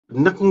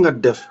naka nga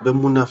def ba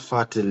mun a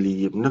fàttali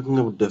yëpp naka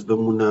nga def ba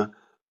mun a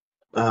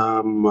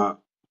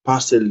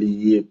passé lii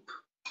yëpp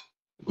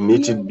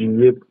métit bi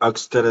yëpp ak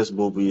stress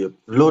boobu yëpp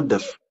loo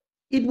def.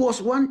 It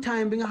was one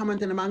time bi nga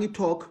xamante ne maa ngi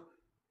toog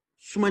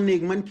suma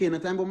néeg man kenn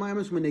time boobu maa ngi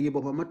amee suma néegi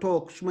boppam ma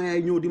toog suma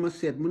yaay ñëw di ma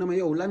seet mu ne ma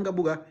yow lan nga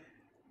bugga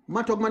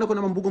ma toog ma ne ko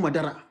ne ma bugguma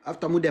dara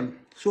after mu dem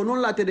so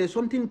noonu laa tëddee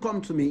something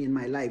come to me in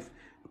my life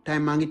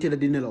time maa ngi tëdd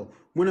di nelaw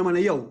mu ne ma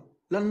ne yow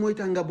lan mooy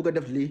tax nga bugg a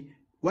def lii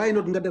waaye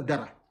not nga def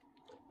dara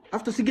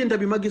after si génta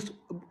bi ma gis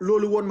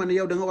loolu woon ma ne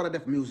yow da nga war a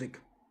def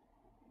music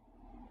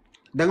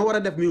da nga war a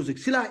def music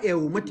si laa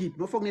eewu ma tiit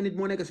ma foog ne nit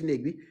moo nekk si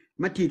néeg bi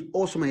ma tiit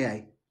oo suma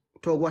yaay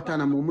toog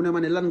waxtaanam moom mu ne ma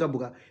ne lan nga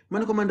bugga ma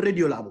ne ko man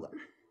radio laa bugga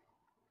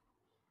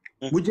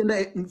mu jënda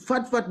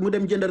fat mu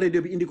dem jënda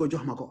radio bi indi ko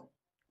jox ma ko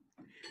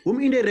bu mu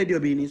indee radio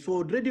bi nii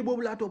so radio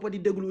boobu laa toppa di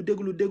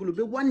déglu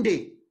ba one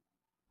day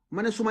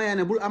ma ne suma yaay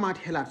ne bul amaat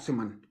xelaat si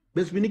man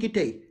bés bi ni ki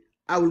tey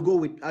I will go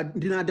with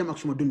dinaa dem ak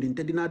suma dundin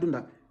te dinaa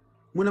dunda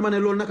mu ne ma ne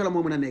loolu naka la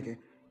moo mën a nekkee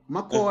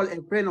ma call a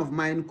friend of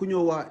mine ku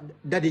ñëw waa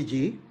Daddy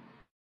G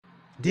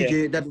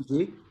DJ Daddy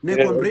G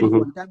nekkoon radio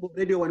one time boobu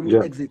radio one mu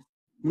ngi exist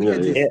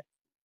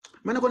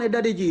ma ne ko ne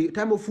Daddy G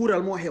time boobu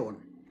fuural moo xewoon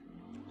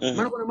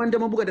ma ne ko ne man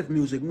dama bugg a def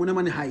music mu ne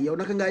ma ne xay yow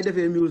naka ngay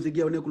defee music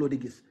yow nekkuloo di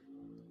gis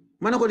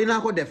ma ne ko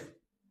dinaa ko def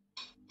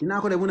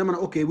mu ne ma ne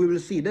ok we will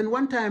see then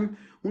one time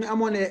mu ngi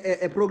amoon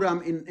a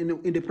programme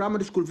in the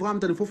primary school foo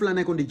xamante ne foofu la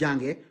nekkoon di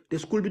jàngee te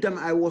school bi tamit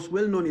I was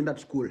well known in that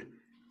school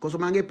parce que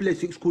maa ngi play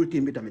si school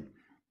team bi tamit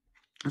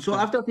so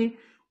after si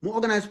mu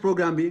organise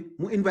programme bi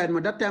mu invite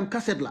ma that time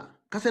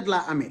cassette la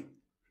amee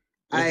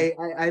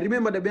I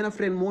remember the benn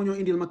friend moo ñoo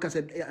indil ma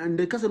cassette and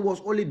the cassette was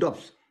only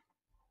dubs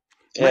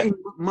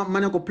ma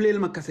ne ko playal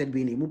ma cassette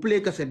bi nii mu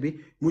play cassette bi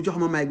mu jox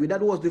ma mic bi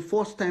that was the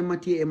first time ma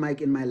téye a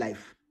mic in my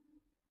life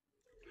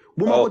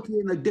bu ma ko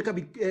téye nag dëkk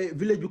bi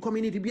village bi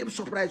community bi yëpp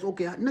surprise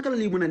ok naka la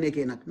lii mën a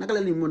nekkee nag naka la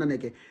lii mën a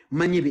nekkee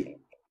ma ñibbi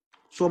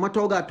so ma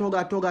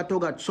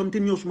toogaat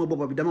something ñëw suma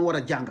boppa bi dama war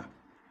a jànga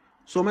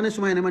so ma ne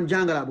suma ne man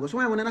jànga laa bëgg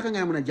suma mu ne naka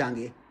ngay mën a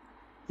jàngee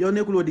yow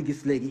nekkuloo di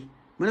gis léegi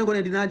ma ne ko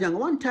ne dinaa jàng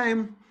one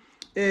time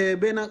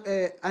benn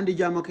andi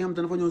jaama ki nga xam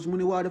te ne dafa ñëw si mu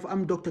ne waaw dafa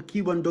am docteur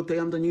Cuban docteur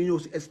yoo xam te ñu ñëw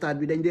si stade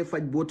bi dañ dee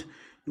faj boot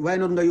waaye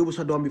noonu nga yóbbu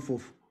sa doom bi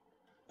foofu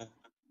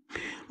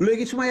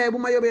léegi suma yaay bu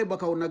ma yóbbee ba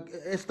kaw nag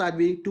stade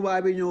bi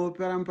tubaab bi ñëw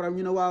param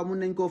ñu ne waaw mun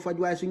nañ koo faj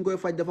waaye suñ koy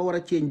faj dafa war a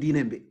ceeñ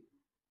diineem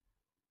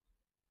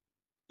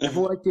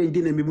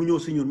bi mu ñëw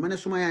si ñun ma ne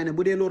suma yaay ne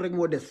bu dee loolu rek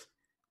moo des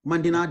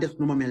man dinaa des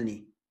nu ma mel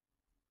nii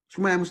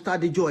suma yaay mu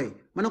stade di jooy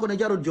ma ne ko ne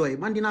jarul jooy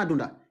man dinaa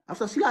dunda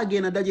after si laa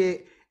génn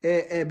dajee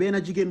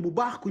benn jigéen bu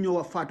baax ku ñëw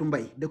wax Fatou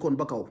Mbay dëkkoon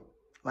ba kaw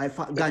waaye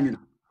gaañu na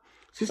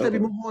sister bi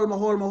mu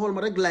xool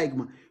ma rek like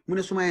ma mu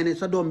ne suma yaay ne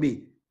sa doom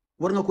bi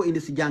war nga ko indi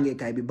si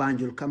jàngeekaay bi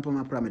Banjul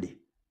campement primary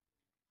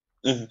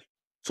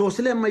so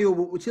si leen ma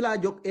yóbbu si laa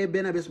jóg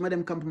benn bés ma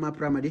dem campement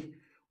primary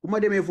bu ma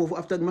demee foofu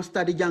after ma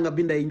start di jànga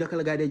binda yi ndaka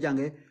la gaa dee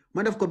jàngee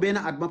ma def ko benn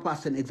at ma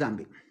pass seen exam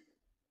bi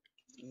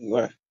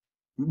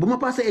bu ma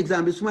passé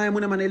exam bi suma yaay mu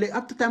ne ma ne léegi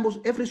after time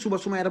every suba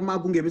suma yaay rek maa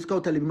gunge bi si kaw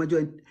tali bi ma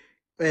join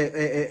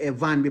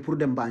van bi pour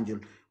dem Banjul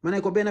ma ne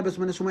ko benn bés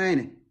ma ne suma yaay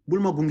ne bul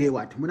ma gunge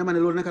waat mu ne ma ne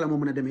loolu naka la moo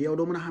mën a demee yow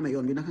doo mën a xamee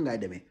yoon bi naka ngay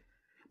demee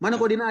ma ne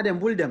ko dinaa dem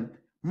bul dem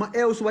ma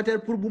eew suba teel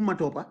pour bu ma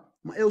toppa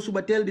ma eew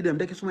suba teel di dem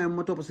rek suma yaay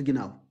ma toppa si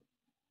ginnaaw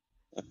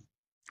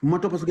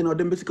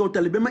dem ba si kaw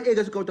tali ba ma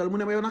egga si kaw tali mu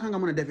ne ma yow naka nga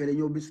mën a defee de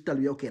ñëw bi si tali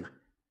bi yow kenn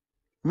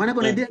ma ne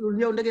ko ne dellul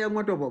yow ndeke yow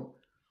ma toppam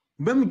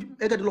ba mu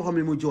eggati loxoom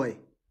ne mu jooy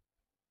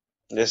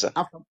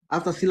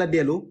after si la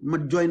dellu ma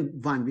join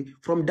van bi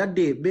from that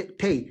day ba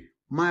tey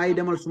maay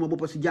demal suma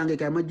boppa si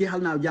jàngekaay ma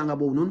jeexal naa jànga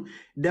boobu noonu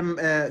dem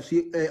si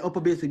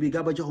upper basic bi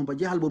gaba joxum pa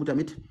jeexal boobu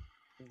tamit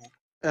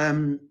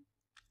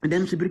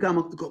dem si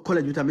Brikama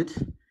college bi tamit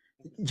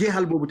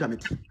jeexal boobu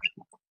tamit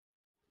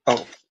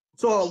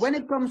so when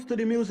it comes to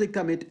the music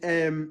tamit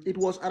it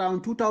was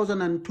around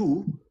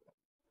 2002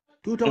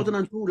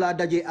 laa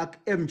dajee ak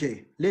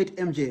late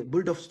MJ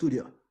Bulldog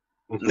Studio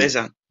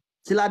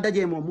si laa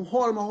dajee moom mu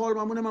xool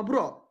ma mu ne ma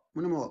bro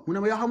mu ne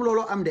ma yoo xam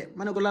loolu am de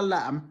ma ne ko lan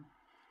laa am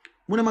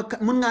mu ne ma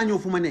mun ngaa ñëw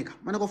fu ma nekk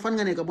ma ne ko fan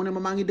nga nekk mu ne ma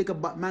maa ngi dëkk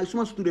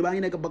suma studio baa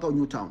ngi nekk Bakaw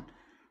New Town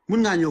mun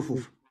ngaa ñëw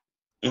foofu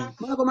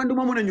ma ne ko man du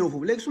ma mun a ñëw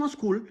foofu léegi suma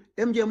school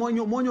MJ moo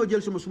ñëw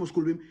jël suma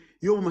school bi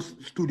yóbbu ma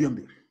studio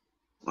bi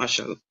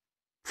mashallah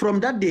from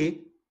that day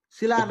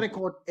si laa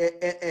record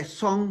a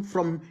song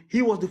from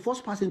he was the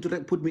first person to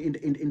put me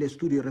in the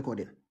studio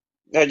recording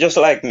just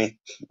like me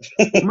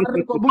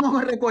bu ma ko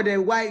recordé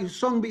why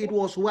song bi it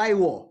was Why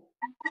War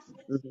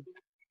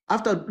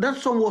after that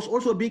song was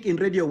also big in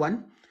Radio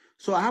 1.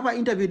 So I have an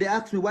interview. They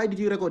asked me, why did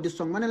you record this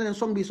song? Man,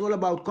 song is all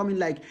about coming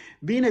like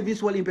being a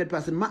visual impaired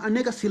person. Ma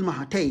nega silma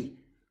hatay.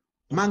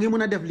 Mangi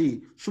muna def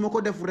li. Suma ko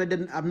def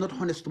redden. I'm not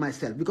honest to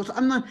myself because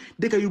I'm not.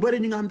 Deka you bari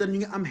nyinga hamdan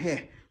nyinga am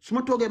here.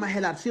 Suma toge ma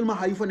helat silma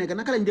ha yufo nega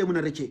nakala nde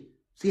muna reche.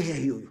 Si here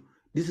you.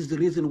 This is the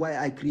reason why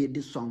I create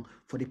this song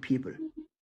for the people.